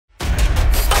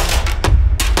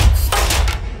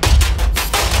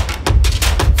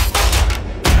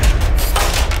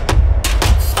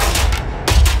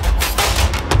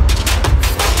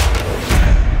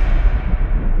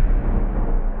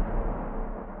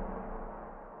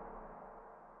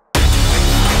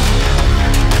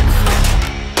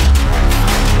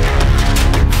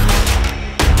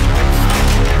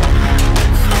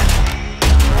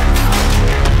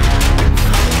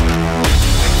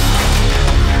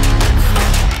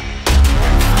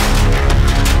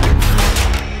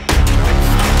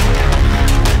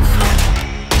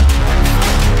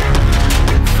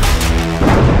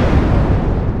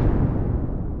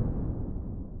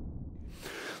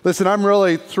Listen, I'm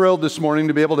really thrilled this morning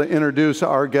to be able to introduce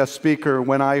our guest speaker.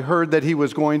 When I heard that he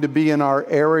was going to be in our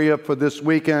area for this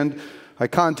weekend, I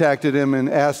contacted him and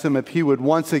asked him if he would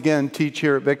once again teach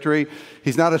here at Victory.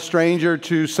 He's not a stranger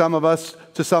to some of us,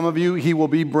 to some of you. He will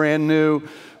be brand new,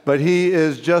 but he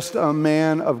is just a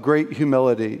man of great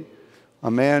humility, a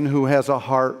man who has a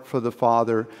heart for the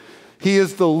Father. He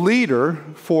is the leader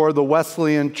for the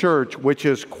Wesleyan Church, which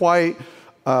is quite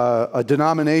a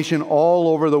denomination all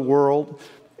over the world.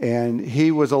 And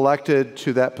he was elected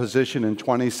to that position in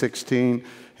 2016,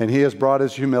 and he has brought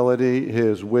his humility,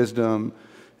 his wisdom,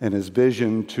 and his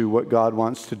vision to what God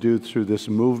wants to do through this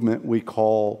movement we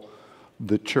call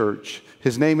the church.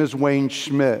 His name is Wayne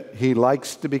Schmidt. He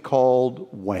likes to be called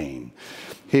Wayne.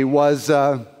 He was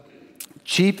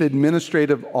Chief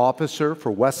Administrative Officer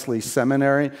for Wesley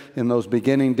Seminary. In those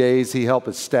beginning days, he helped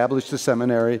establish the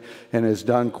seminary and has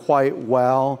done quite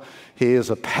well. He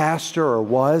is a pastor, or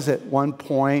was at one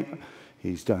point.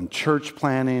 He's done church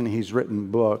planning. He's written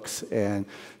books, and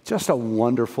just a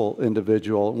wonderful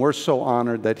individual. We're so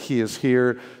honored that he is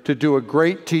here to do a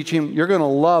great teaching. You're going to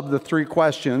love the 3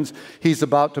 questions he's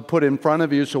about to put in front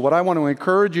of you. So what I want to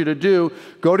encourage you to do,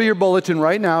 go to your bulletin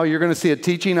right now. You're going to see a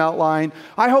teaching outline.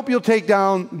 I hope you'll take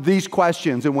down these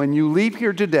questions, and when you leave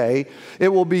here today, it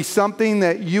will be something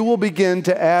that you will begin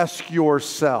to ask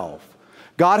yourself.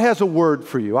 God has a word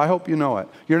for you. I hope you know it.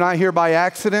 You're not here by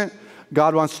accident.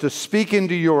 God wants to speak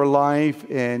into your life,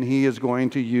 and he is going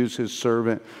to use his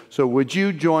servant. So would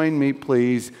you join me,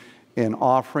 please, in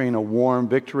offering a warm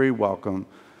victory welcome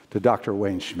to Dr.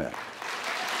 Wayne Schmidt.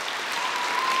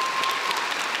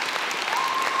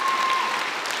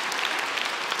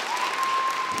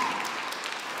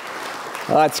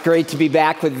 Well, it's great to be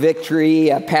back with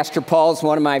Victory. Pastor Paul's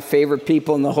one of my favorite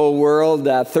people in the whole world.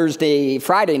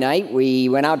 Friday night, we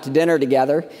went out to dinner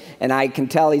together, and I can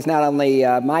tell he's not only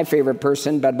my favorite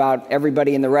person, but about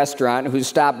everybody in the restaurant who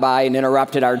stopped by and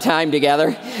interrupted our time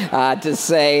together to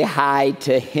say hi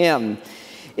to him.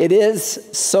 It is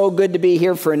so good to be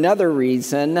here for another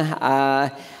reason.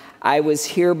 I was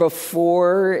here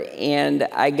before, and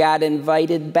I got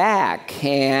invited back,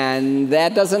 and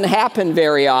that doesn't happen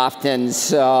very often,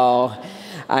 so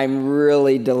I'm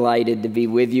really delighted to be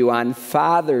with you on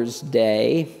Father's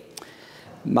Day.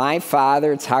 My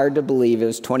father, it's hard to believe, it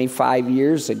was 25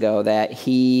 years ago that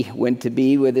he went to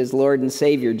be with his Lord and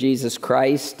Savior, Jesus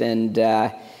Christ, and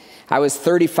I was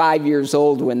 35 years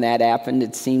old when that happened.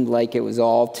 It seemed like it was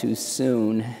all too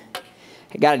soon.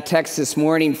 I got a text this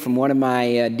morning from one of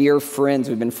my dear friends.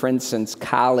 We've been friends since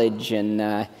college, and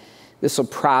this will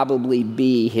probably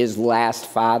be his last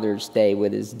Father's Day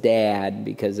with his dad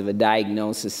because of a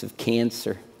diagnosis of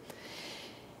cancer.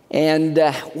 And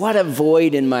what a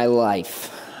void in my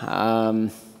life.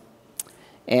 And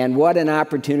what an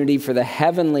opportunity for the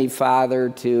Heavenly Father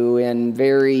to, in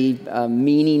very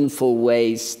meaningful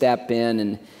ways, step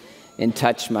in and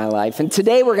touch my life. And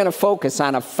today we're going to focus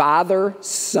on a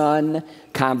father-son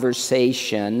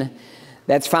conversation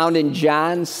that's found in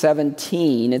John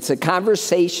 17. It's a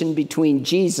conversation between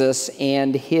Jesus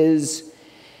and his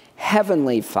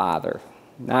heavenly Father.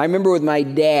 Now, I remember with my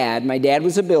dad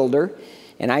was a builder,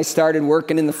 and I started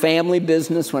working in the family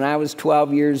business when I was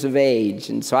 12 years of age.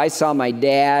 And so I saw my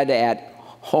dad at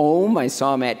home, I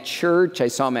saw him at church, I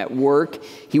saw him at work.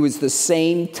 He was the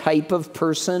same type of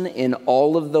person in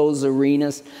all of those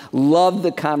arenas. Loved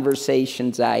the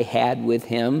conversations I had with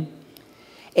him.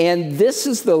 And this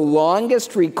is the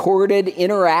longest recorded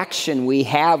interaction we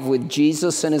have with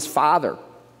Jesus and his Father.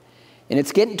 And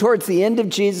it's getting towards the end of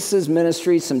Jesus'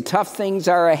 ministry. Some tough things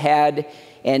are ahead,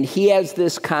 and he has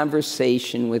this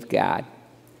conversation with God.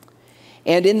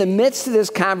 And in the midst of this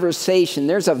conversation,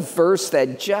 there's a verse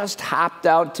that just hopped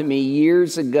out to me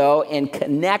years ago and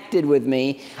connected with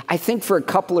me, I think for a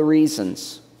couple of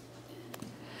reasons.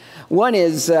 One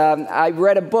is I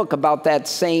read a book about that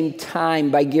same time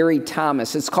by Gary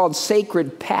Thomas. It's called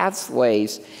Sacred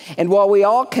Pathways. And while we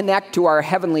all connect to our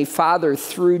Heavenly Father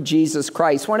through Jesus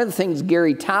Christ, one of the things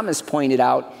Gary Thomas pointed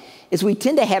out is we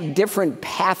tend to have different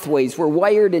pathways. We're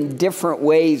wired in different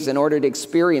ways in order to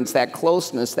experience that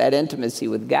closeness, that intimacy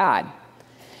with God.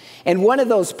 And one of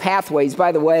those pathways,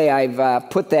 by the way, I've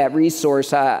put that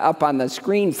resource up on the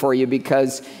screen for you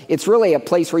because it's really a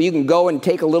place where you can go and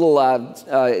take a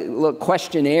little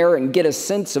questionnaire and get a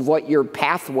sense of what your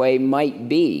pathway might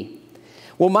be.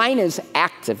 Well, mine is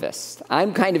activist.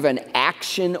 I'm kind of an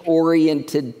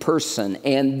action-oriented person,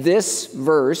 and this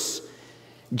verse,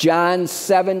 John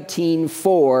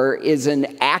 17:4, is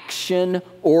an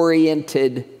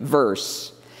action-oriented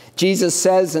verse. Jesus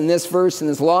says in this verse, in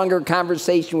this longer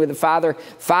conversation with the Father,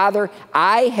 Father,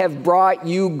 I have brought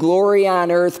you glory on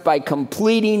earth by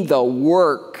completing the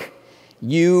work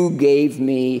you gave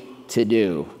me to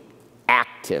do.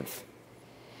 Active.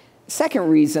 The second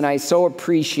reason I so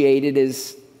appreciate it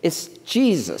is it's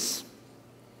Jesus.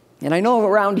 And I know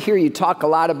around here you talk a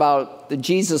lot about the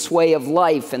Jesus way of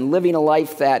life and living a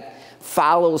life that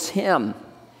follows him.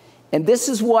 And this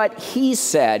is what he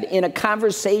said in a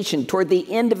conversation toward the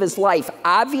end of his life.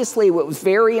 Obviously, it was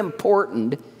very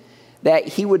important that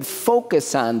he would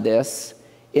focus on this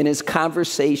in his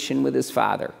conversation with his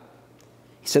Father.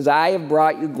 He says, I have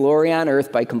brought you glory on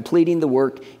earth by completing the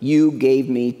work you gave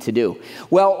me to do.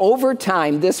 Well, over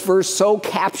time, this verse so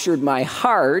captured my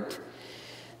heart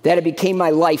that it became my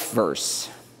life verse.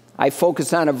 I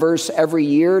focus on a verse every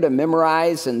year to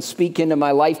memorize and speak into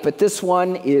my life, but this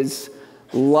one is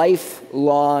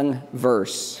lifelong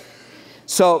verse.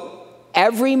 So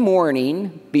every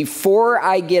morning before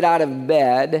I get out of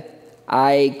bed,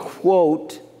 I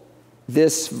quote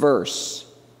this verse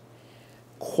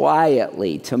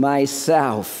quietly to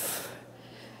myself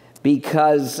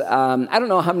because I don't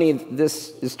know how many of this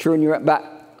is true in your, but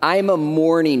I'm a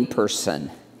morning person.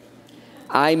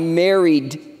 I'm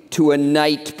married to a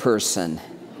night person.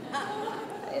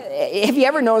 Have you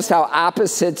ever noticed how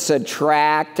opposites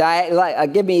attract?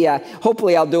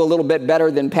 Hopefully I'll do a little bit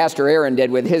better than Pastor Aaron did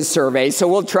with his survey, so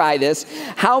we'll try this.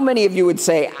 How many of you would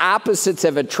say opposites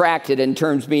have attracted in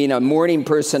terms of being a morning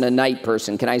person, a night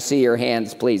person? Can I see your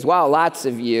hands, please? Wow, lots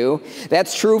of you.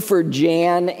 That's true for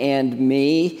Jan and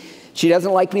me. She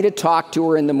doesn't like me to talk to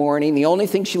her in the morning. The only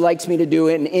thing she likes me to do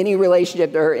in any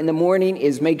relationship to her in the morning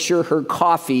is make sure her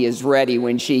coffee is ready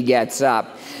when she gets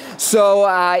up. So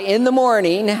in the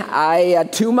morning, I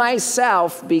to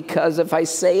myself, because if I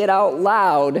say it out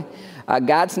loud,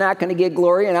 God's not going to get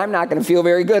glory and I'm not going to feel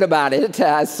very good about it.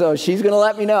 So she's going to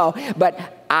let me know.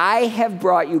 But I have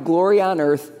brought you glory on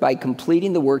earth by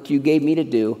completing the work you gave me to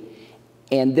do.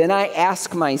 And then I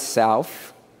ask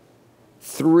myself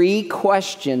 3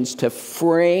 questions to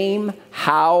frame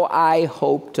how I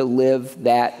hope to live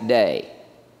that day.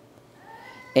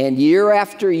 And year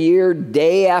after year,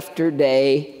 day after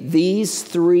day, these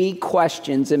 3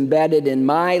 questions embedded in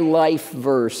my life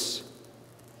verse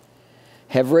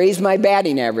have raised my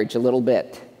batting average a little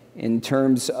bit in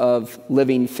terms of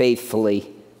living faithfully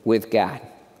with God.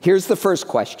 Here's the first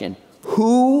question.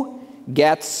 Who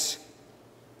gets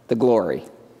the glory?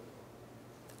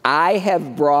 I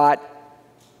have brought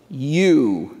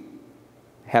you,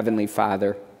 Heavenly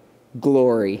Father,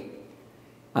 glory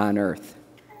on earth.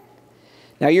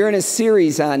 Now, you're in a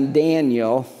series on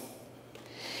Daniel,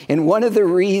 and one of the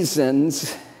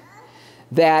reasons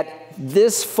that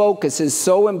this focus is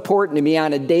so important to me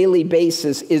on a daily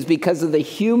basis is because of the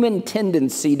human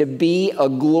tendency to be a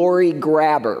glory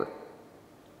grabber.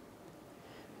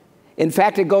 In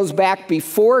fact, it goes back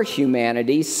before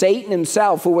humanity. Satan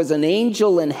himself, who was an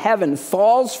angel in heaven,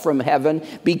 falls from heaven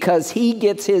because he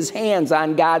gets his hands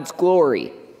on God's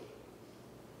glory.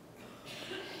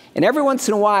 And every once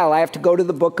in a while, I have to go to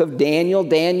the book of Daniel,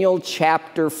 Daniel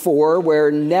chapter 4, where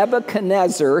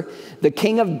Nebuchadnezzar, the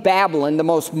king of Babylon, the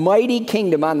most mighty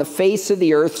kingdom on the face of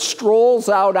the earth, strolls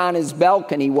out on his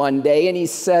balcony one day and he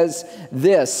says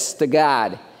this to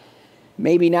God.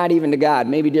 Maybe not even to God,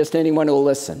 maybe just anyone who will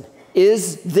listen.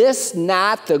 Is this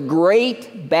not the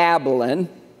great Babylon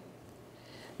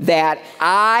that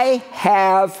I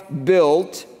have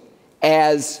built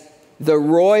as the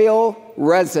royal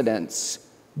residence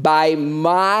by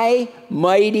my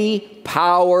mighty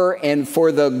power and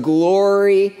for the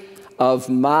glory of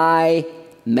my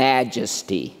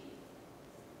majesty?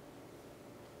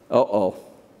 Uh-oh.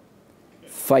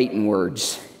 Fighting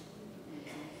words.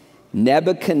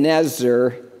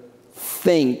 Nebuchadnezzar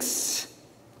thinks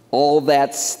all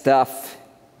that stuff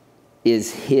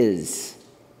is his.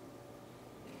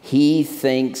 He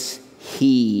thinks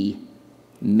he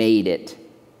made it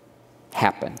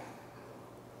happen.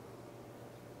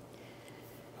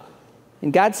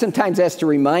 And God sometimes has to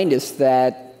remind us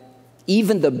that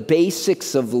even the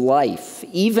basics of life,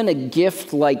 even a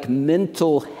gift like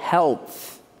mental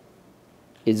health,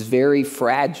 is very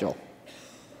fragile.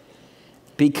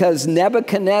 Because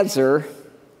Nebuchadnezzar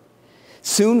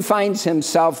soon finds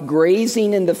himself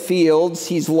grazing in the fields.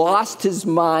 He's lost his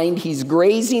mind. He's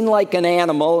grazing like an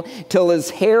animal till his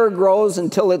hair grows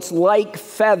until it's like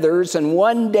feathers. And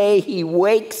one day he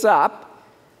wakes up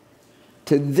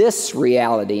to this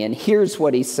reality. And here's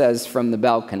what he says from the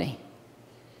balcony.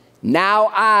 Now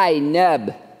I,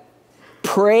 Neb,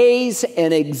 praise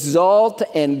and exalt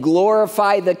and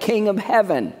glorify the King of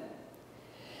heaven.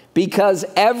 because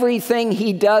everything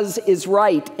he does is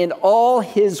right, and all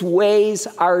his ways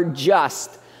are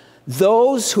just.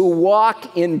 Those who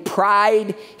walk in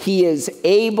pride, he is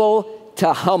able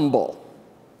to humble.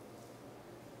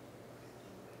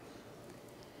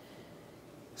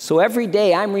 So every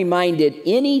day I'm reminded,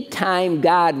 anytime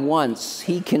God wants,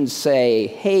 he can say,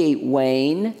 hey,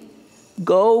 Wayne,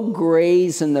 go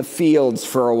graze in the fields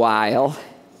for a while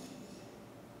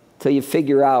till you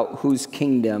figure out whose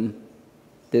kingdom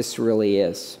this really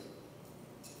is.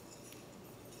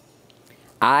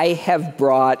 I have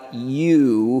brought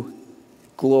you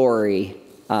glory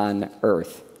on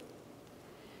earth.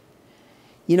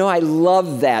 You know, I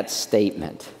love that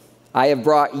statement. I have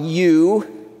brought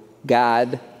you,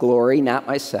 God, glory, not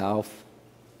myself.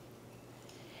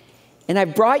 And I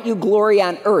brought you glory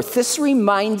on earth. This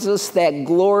reminds us that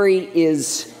glory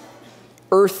is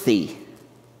earthy.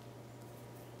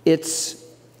 It's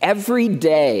every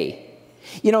day.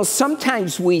 You know,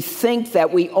 sometimes we think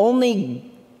that we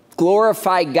only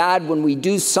glorify God when we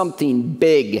do something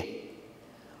big,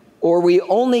 or we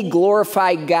only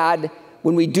glorify God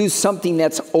when we do something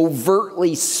that's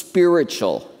overtly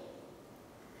spiritual.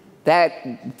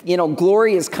 That, you know,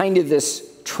 glory is kind of this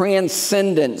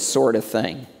transcendent sort of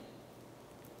thing.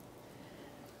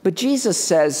 But Jesus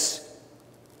says,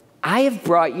 I have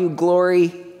brought you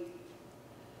glory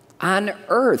on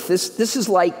earth. This is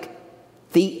like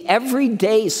the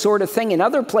everyday sort of thing. In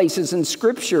other places in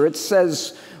Scripture, it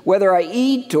says, whether I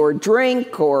eat or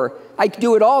drink or I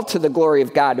do it all to the glory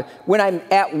of God. When I'm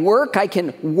at work, I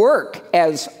can work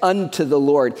as unto the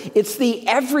Lord. It's the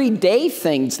everyday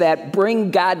things that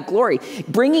bring God glory.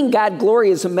 Bringing God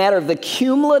glory is a matter of the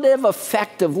cumulative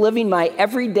effect of living my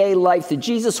everyday life, the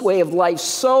Jesus way of life,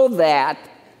 so that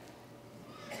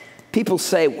people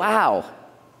say, wow,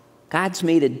 God's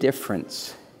made a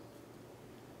difference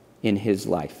in his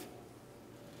life.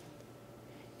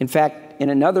 In fact,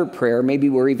 in another prayer, maybe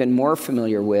we're even more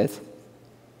familiar with,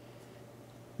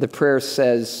 the prayer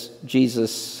says,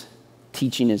 Jesus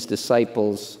teaching his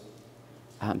disciples,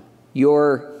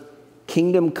 your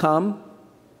kingdom come,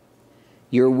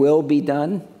 your will be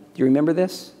done. Do you remember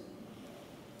this?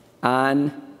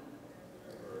 On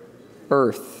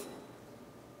earth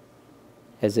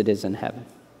as it is in heaven.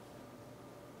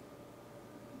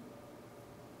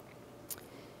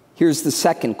 Here's the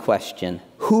second question.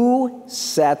 Who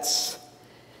sets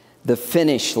the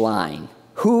finish line?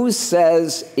 Who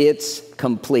says it's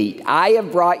complete? I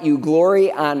have brought you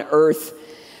glory on earth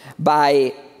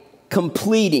by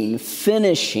completing,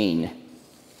 finishing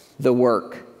the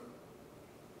work.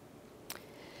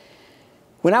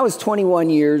 When I was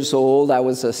 21 years old, I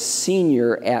was a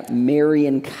senior at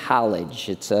Marian College.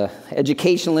 It's an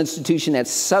educational institution that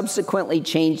subsequently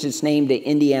changed its name to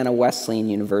Indiana Wesleyan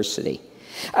University.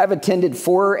 I've attended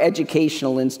 4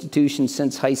 educational institutions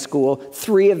since high school.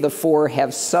 3 of the 4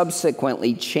 have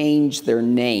subsequently changed their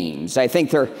names. I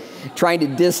think they're trying to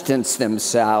distance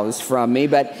themselves from me.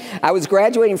 But I was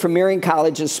graduating from Marian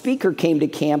College. A speaker came to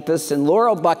campus, and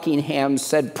Laurel Buckingham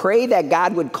said, pray that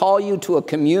God would call you to a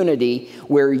community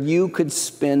where you could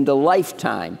spend a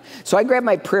lifetime. So I grabbed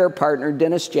my prayer partner,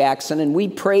 Dennis Jackson, and we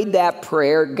prayed that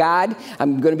prayer. God,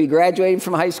 I'm going to be graduating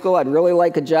from high school. I'd really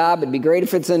like a job. It'd be great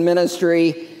if it's in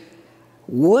ministry.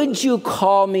 Would you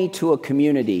call me to a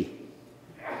community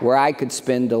where I could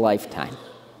spend a lifetime?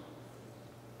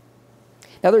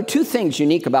 Now, there are 2 things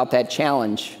unique about that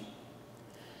challenge.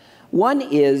 One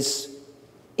is,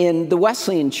 in the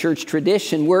Wesleyan church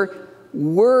tradition,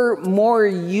 we're more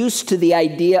used to the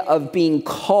idea of being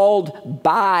called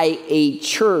by a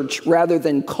church rather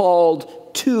than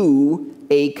called to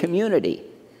a community.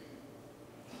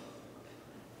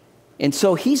 And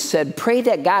so he said, pray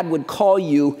that God would call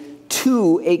you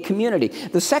to a community.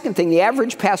 The second thing, the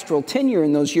average pastoral tenure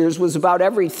in those years was about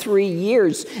every 3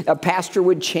 years, a pastor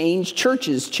would change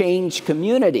churches, change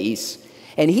communities.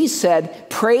 And he said,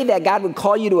 pray that God would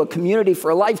call you to a community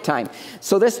for a lifetime.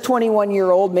 So this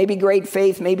 21-year-old, maybe great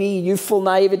faith, maybe youthful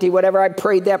naivety, whatever, I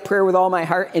prayed that prayer with all my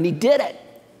heart, and he did it.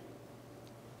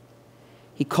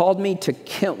 He called me to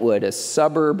Kentwood, a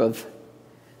suburb of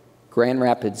Grand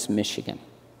Rapids, Michigan.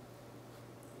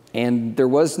 And there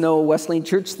was no Wesleyan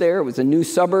church there. It was a new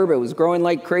suburb. It was growing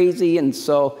like crazy. And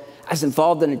so I was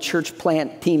involved in a church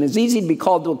plant team. It was easy to be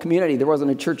called to a community. There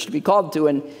wasn't a church to be called to.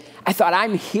 And I thought,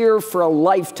 I'm here for a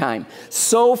lifetime.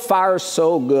 So far,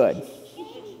 so good.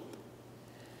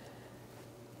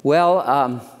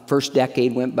 Well, first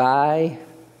decade went by.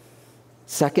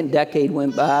 Second decade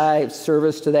went by.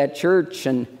 Service to that church.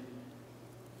 And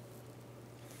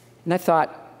I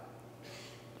thought,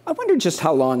 I wonder just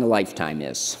how long a lifetime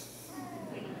is.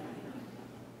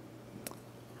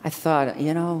 I thought,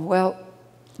 well,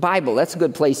 Bible, that's a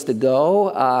good place to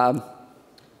go.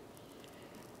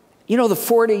 The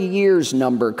 40 years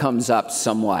number comes up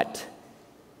somewhat.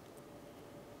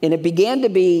 And it began to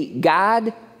be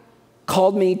God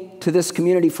called me to this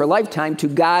community for a lifetime to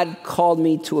God called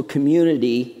me to a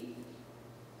community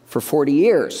for 40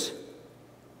 years.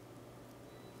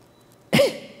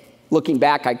 Looking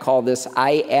back, I call this,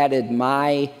 I added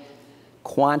my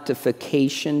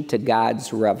quantification to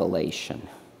God's revelation.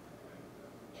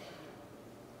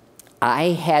 I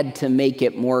had to make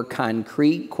it more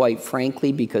concrete, quite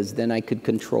frankly, because then I could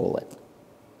control it.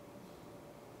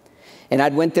 And I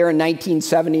went there in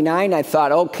 1979. I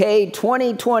thought, okay,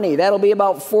 2020, that'll be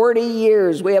about 40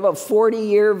 years. We have a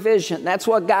 40-year vision. That's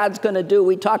what God's going to do.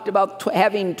 We talked about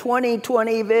having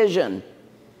 2020 vision.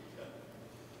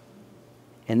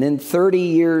 And then 30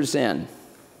 years in,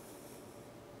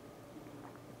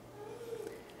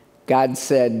 God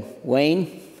said,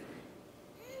 Wayne,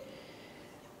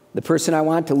 the person I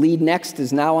want to lead next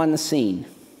is now on the scene.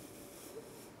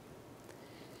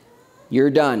 You're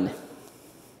done.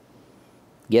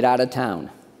 Get out of town.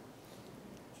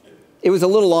 It was a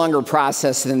little longer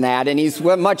process than that, and he's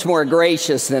much more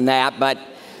gracious than that, but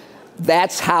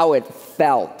that's how it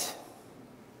felt.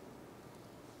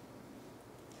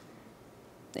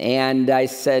 And I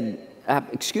said,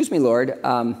 excuse me, Lord,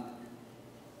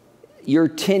 you're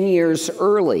 10 years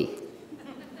early.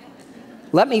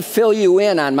 Let me fill you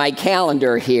in on my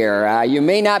calendar here. You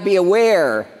may not be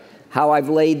aware how I've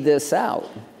laid this out.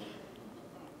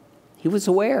 He was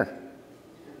aware.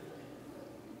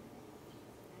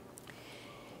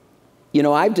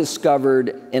 I've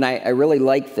discovered, and I really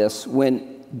like this,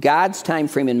 when God's time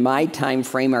frame and my time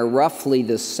frame are roughly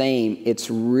the same, it's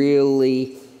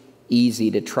really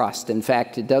easy to trust. In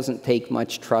fact, it doesn't take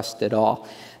much trust at all.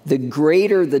 The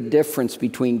greater the difference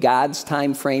between God's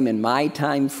time frame and my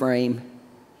time frame,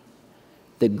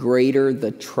 the greater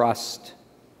the trust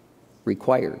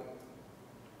required.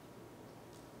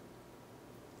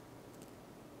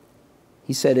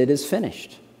 He said, it is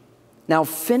finished. Now,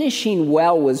 finishing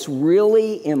well was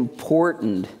really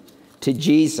important to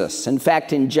Jesus. In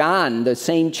fact, in John, the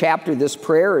same chapter this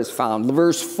prayer is found,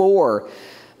 verse 4,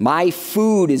 my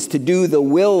food is to do the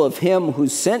will of him who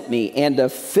sent me and to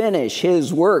finish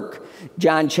his work.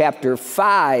 John chapter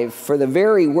 5, for the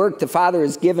very work the Father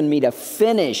has given me to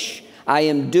finish, I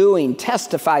am doing,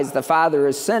 testifies the Father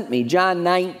has sent me. John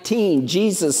 19,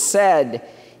 Jesus said,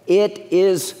 it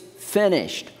is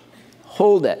finished.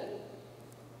 Hold it.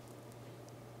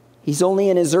 He's only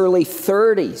in his early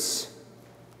 30s.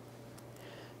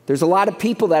 There's a lot of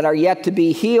people that are yet to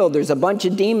be healed. There's a bunch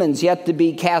of demons yet to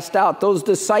be cast out. Those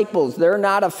disciples, they're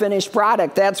not a finished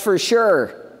product, that's for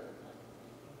sure.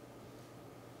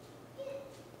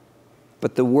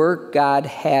 But the work God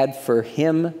had for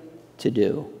him to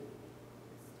do,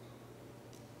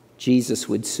 Jesus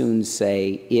would soon say,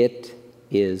 it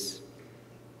is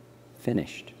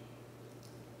finished.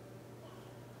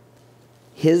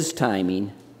 His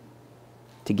timing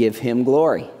to give him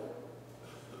glory.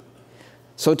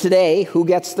 So today, who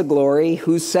gets the glory?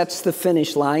 Who sets the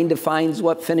finish line, defines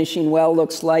what finishing well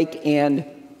looks like, and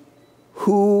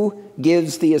who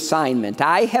gives the assignment?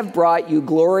 I have brought you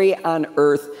glory on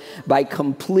earth by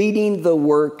completing the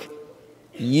work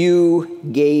you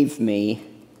gave me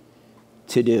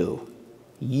to do.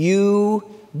 You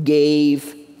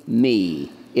gave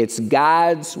me. It's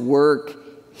God's work.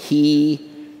 He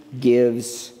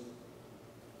gives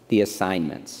the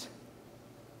assignments.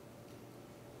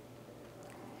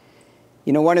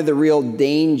 One of the real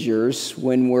dangers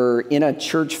when we're in a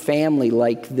church family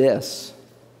like this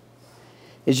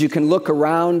is you can look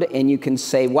around and you can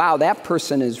say, wow, that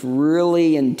person is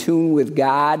really in tune with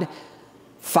God.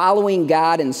 Following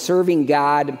God and serving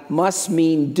God must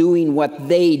mean doing what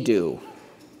they do.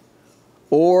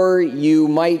 Or you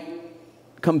might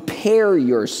compare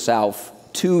yourself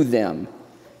to them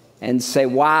and say,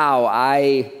 wow,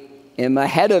 I am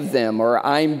ahead of them, or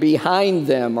I'm behind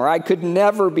them, or I could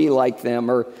never be like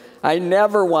them, or I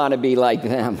never want to be like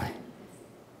them.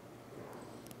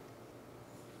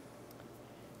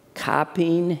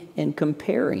 Copying and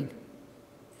comparing.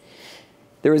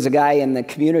 There was a guy in the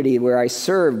community where I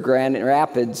served, Grand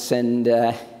Rapids, and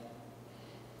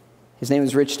his name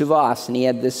was Rich DeVos, and he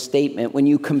had this statement, when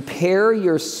you compare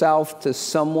yourself to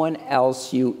someone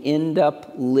else, you end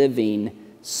up living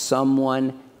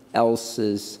someone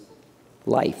else's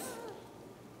life.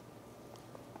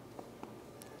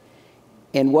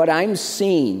 And what I'm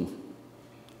seeing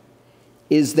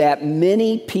is that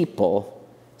many people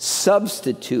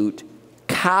substitute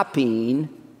copying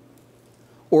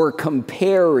or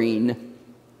comparing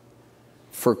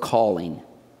for calling.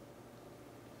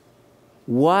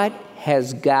 What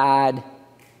has God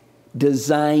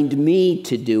designed me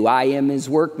to do? I am his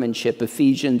workmanship,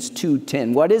 Ephesians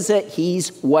 2:10. What is it?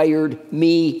 He's wired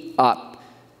me up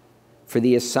for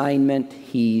the assignment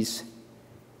he's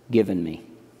given me.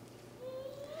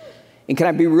 And can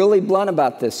I be really blunt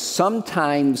about this?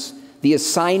 Sometimes the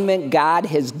assignment God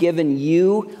has given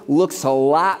you looks a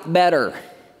lot better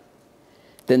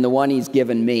than the one he's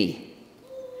given me.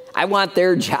 I want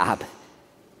their job.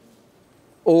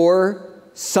 Or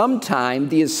sometime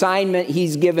the assignment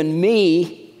he's given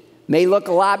me may look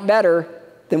a lot better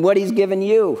than what he's given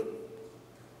you.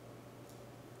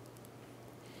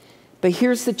 But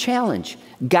here's the challenge.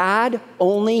 God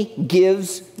only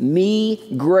gives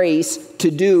me grace to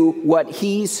do what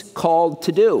he's called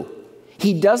to do.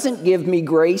 He doesn't give me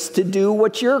grace to do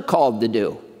what you're called to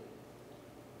do.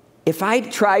 If I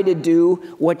try to do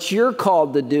what you're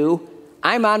called to do,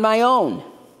 I'm on my own.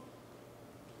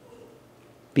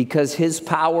 Because his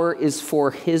power is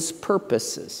for his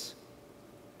purposes,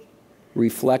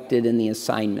 reflected in the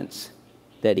assignments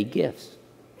that he gives.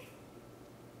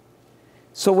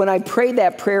 So when I pray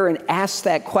that prayer and ask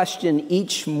that question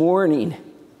each morning,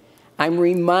 I'm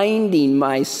reminding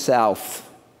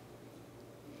myself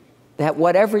that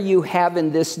whatever you have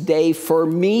in this day for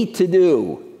me to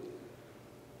do,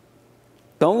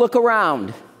 don't look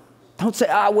around. Don't say,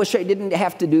 I wish I didn't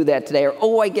have to do that today, or,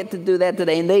 oh, I get to do that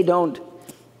today, and they don't.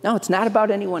 No, it's not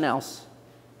about anyone else.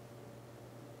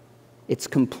 It's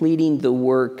completing the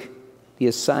work, the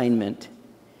assignment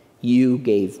you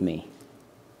gave me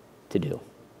to do.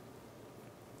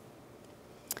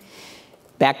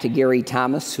 Back to Gary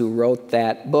Thomas, who wrote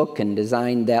that book and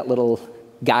designed that little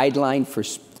guideline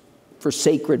for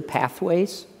sacred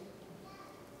pathways.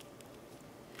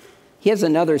 He has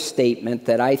another statement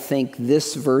that I think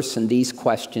this verse and these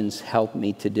questions help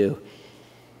me to do.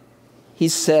 He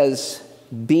says,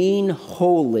 being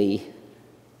holy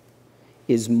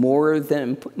is more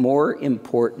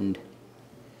important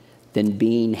than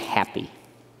being happy.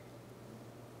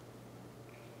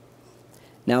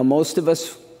 Now, most of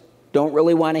us don't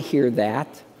really want to hear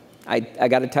that. I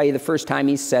got to tell you, the first time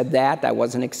he said that, I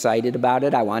wasn't excited about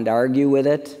it. I wanted to argue with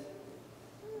it.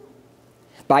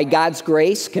 By God's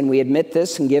grace, can we admit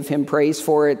this and give him praise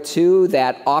for it too,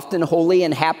 that often holy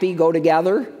and happy go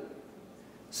together?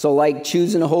 So like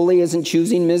choosing holy isn't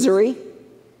choosing misery?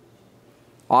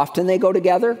 Often they go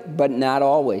together, but not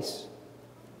always.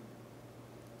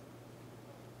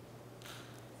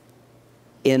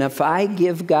 And if I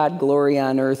give God glory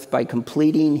on earth by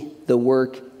completing the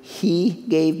work he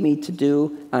gave me to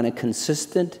do on a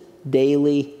consistent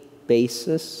daily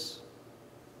basis,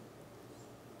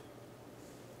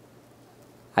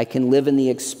 I can live in the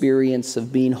experience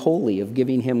of being holy, of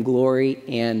giving him glory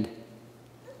and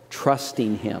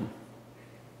trusting him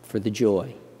for the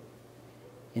joy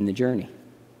in the journey.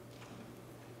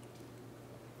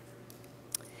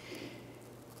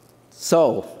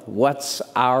 So, what's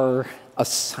our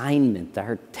assignment,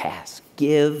 our task?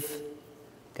 Give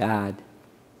God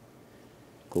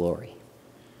glory.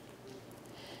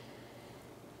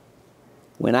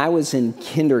 When I was in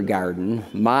kindergarten,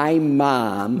 my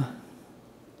mom,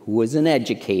 who was an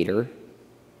educator,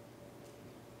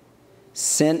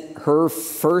 sent her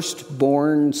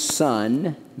firstborn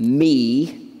son,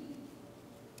 me,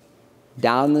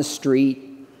 down the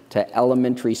street to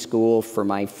elementary school for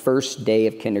my first day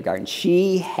of kindergarten.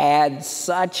 She had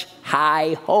such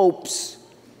high hopes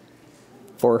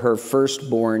for her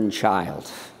firstborn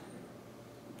child.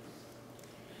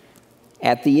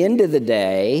 At the end of the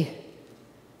day,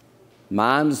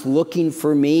 Mom's looking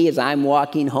for me as I'm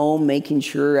walking home, making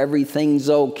sure everything's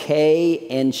okay,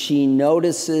 and she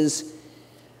notices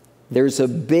there's a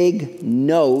big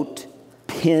note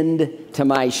pinned to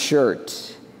my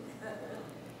shirt.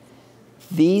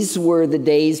 These were the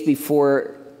days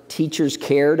before teachers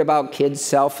cared about kids'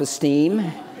 self-esteem.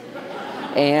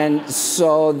 And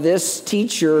so this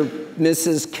teacher,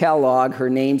 Mrs. Kellogg, her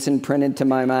name's imprinted to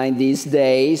my mind these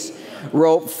days,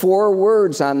 wrote 4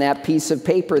 words on that piece of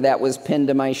paper that was pinned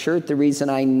to my shirt. The reason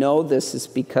I know this is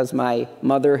because my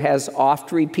mother has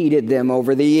oft repeated them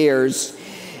over the years.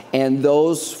 And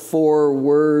those 4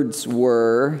 words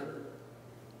were,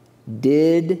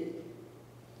 did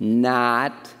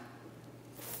not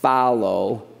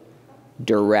follow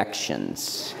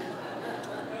directions.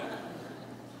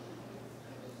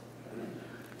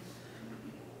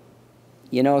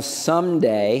 You know,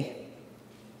 someday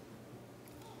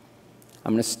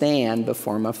I'm going to stand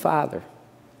before my Father.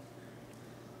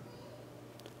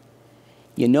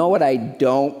 You know what I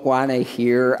don't want to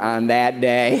hear on that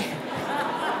day?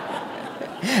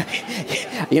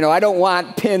 I don't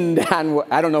want pinned on,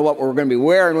 I don't know what we're going to be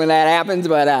wearing when that happens,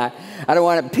 but I don't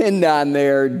want it pinned on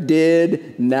there.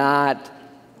 Did not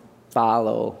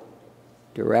follow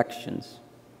directions.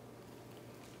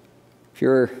 If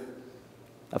you're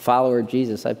a follower of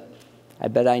Jesus, I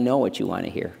bet I know what you want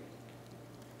to hear.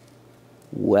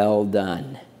 Well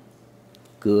done,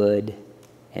 good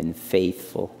and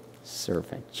faithful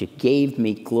servant. You gave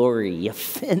me glory. You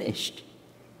finished.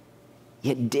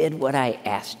 You did what I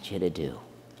asked you to do.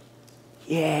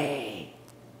 Yay.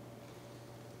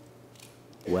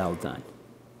 Well done.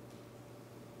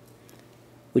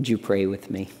 Would you pray with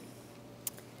me?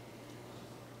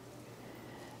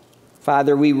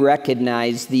 Father, we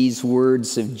recognize these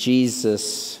words of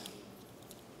Jesus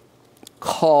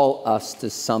call us to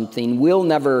something. We'll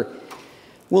never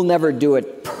do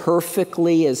it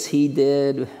perfectly as he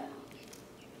did.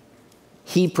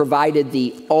 He provided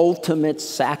the ultimate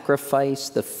sacrifice.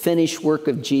 The finished work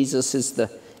of Jesus is the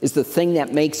thing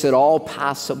that makes it all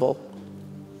possible.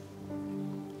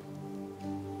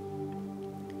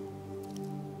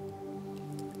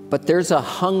 But there's a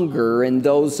hunger in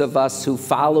those of us who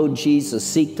follow Jesus,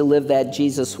 seek to live that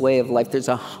Jesus way of life. There's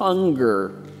a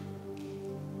hunger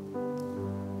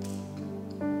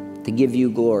to give you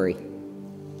glory.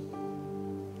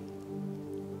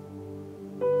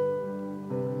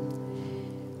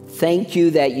 Thank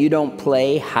you that you don't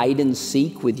play hide and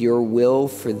seek with your will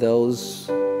for those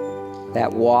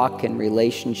that walk in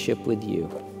relationship with you.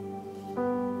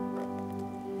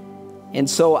 And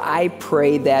so I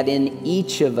pray that in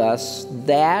each of us,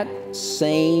 that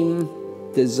same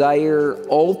desire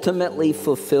ultimately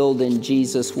fulfilled in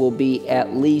Jesus will be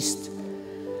at least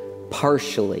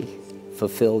partially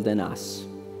fulfilled in us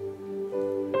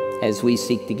as we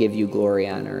seek to give you glory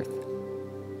on earth.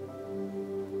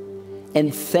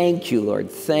 And thank you, Lord,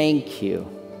 thank you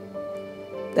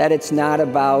that it's not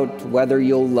about whether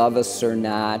you'll love us or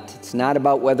not. It's not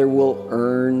about whether we'll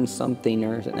earn something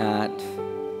or not.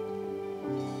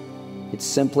 It's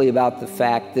simply about the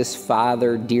fact this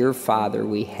Father, dear Father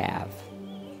we have,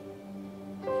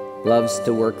 loves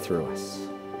to work through us,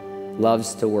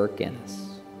 loves to work in us.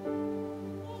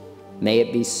 May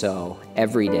it be so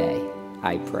every day,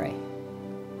 I pray.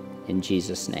 In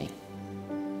Jesus' name,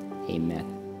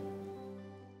 amen.